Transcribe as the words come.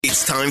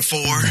It's time for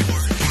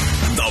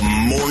the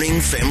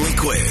Morning Family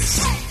Quiz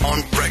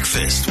on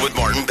Breakfast with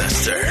Martin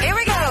Bester. Here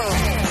we go.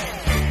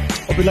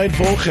 Op die lyn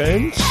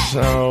volgens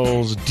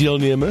ons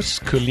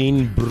deelnemers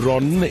Colleen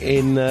Bron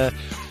en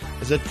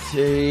is dit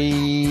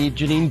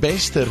Janine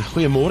Bester.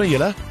 Goeiemôre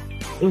julle.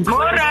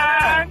 Môre.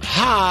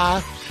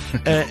 Ha.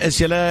 Is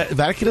julle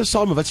werk julle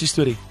saam? Wat is die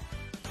storie?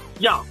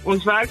 Ja,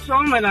 ons werk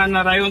saam en dan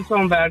ry ons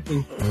saam werk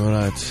toe.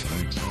 Alright.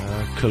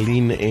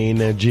 Colleen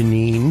en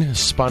Janine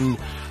span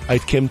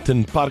uit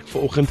Kempton Park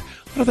vanoggend.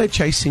 What are they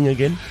chasing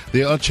again?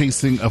 They are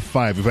chasing a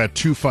 5. We've had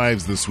 2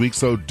 5s this week,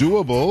 so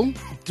doable.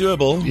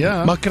 Doable.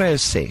 Ja. Maar kry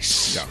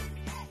 6. Ja.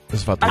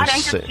 Dis wat Ek ons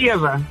dink sê. dit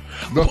 7.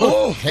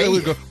 Oh, there we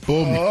go.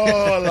 Boom.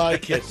 Oh, I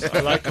like it. I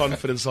like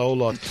confidence a whole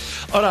lot.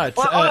 Alright.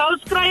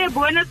 Ons kry 'n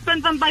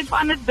bonuspunt aan my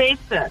van het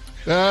beste.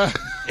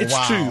 It's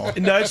Wow.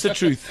 true. No, it's the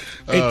truth.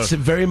 It's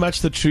very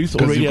much the truth.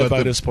 'Cause Already you a got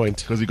bonus point.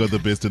 Because you got the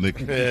best in the...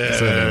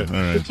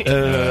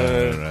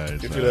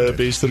 Alright. If you're a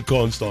beester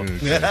constant.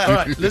 All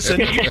right, listen.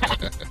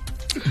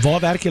 Waar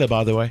werk julle,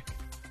 by the way?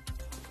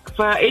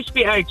 Vir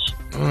SPH.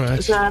 All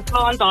It's right. a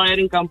plant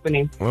hiring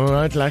company. All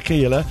right, lekker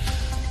julle.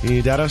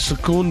 Die 30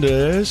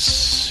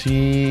 secondes.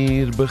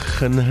 Hier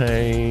begin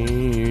hy.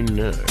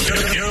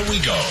 Here we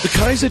go. The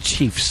Kaiser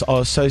Chiefs are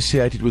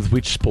associated with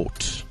which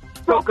sport?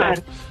 Soccer.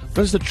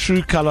 What is the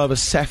true color of a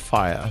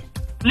sapphire?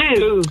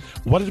 Blue.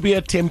 What did we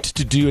attempt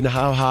to do and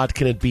how hard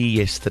can it be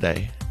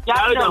yesterday?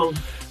 Yodel.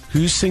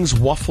 Who sings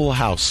Waffle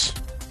House?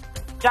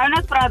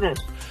 Jonas Brothers.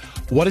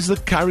 What is the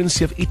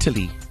currency of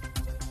Italy?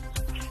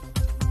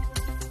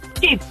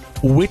 Chief.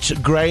 Which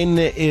grain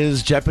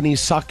is Japanese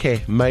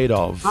sake made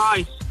of?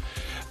 Nice.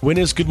 When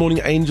is Good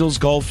Morning Angels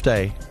Golf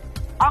Day?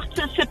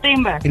 8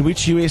 September. In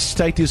which US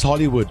state is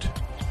Hollywood?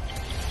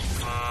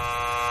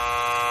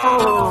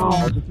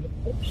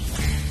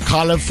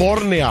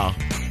 California.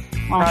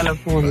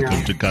 California.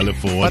 Welcome to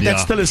California. But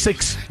that's still a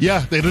 6.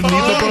 Yeah, they didn't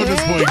need the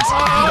bonus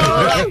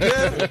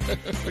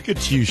points. Look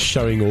at you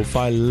showing off.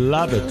 I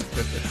love it.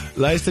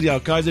 Luister, ja,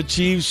 Kaiser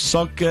Chiefs,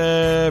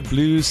 soccer,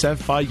 blue,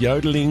 sapphire,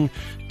 yodeling,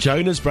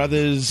 Jonas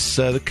Brothers.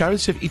 The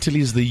currency of Italy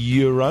is the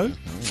euro.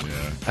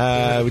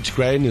 Which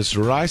grain is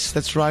rice?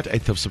 That's right,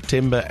 8th of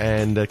September.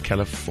 And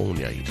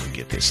California, you didn't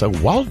get there. So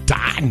well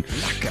done.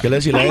 Julle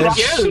is die leiers.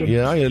 you.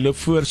 Ja, julle loop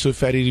voor so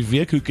ver hierdie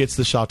week. Who gets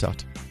the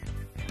shout-out?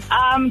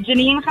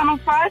 Janine gaan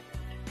ons vat.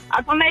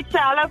 Ek wil net sê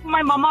hallo vir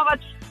my mamma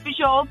wat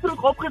spesiaal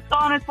vroeg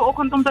opgestaan het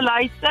vanoggend om te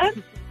luister.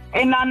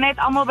 En dan net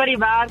almal by die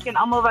werk en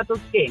almal wat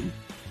ons ken.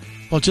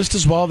 Well, just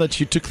as well that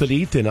you took the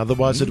lead then.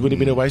 Otherwise, it would have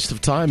been a waste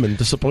of time and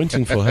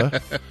disappointing for her.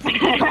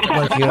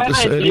 Waking up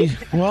this early.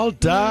 Well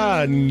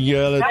done,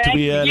 julle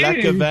twee. you.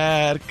 Lekker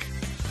werk.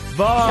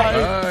 Bye.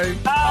 Bye.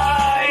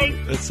 Bye.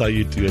 That's how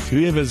you do it.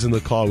 Whoever's in the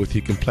car with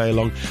you can play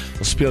along.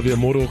 Ons speel weer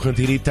môreoggend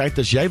hierdie tyd.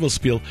 As jy wil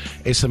speel,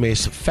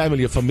 SMS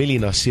family of familie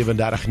na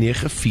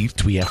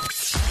 73942.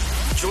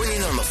 Join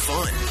in on the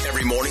fun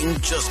every morning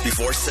just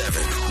before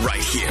 7,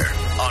 right here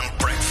on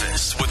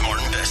Breakfast with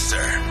Martin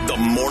Bester. The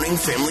Morning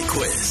Family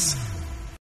Quiz.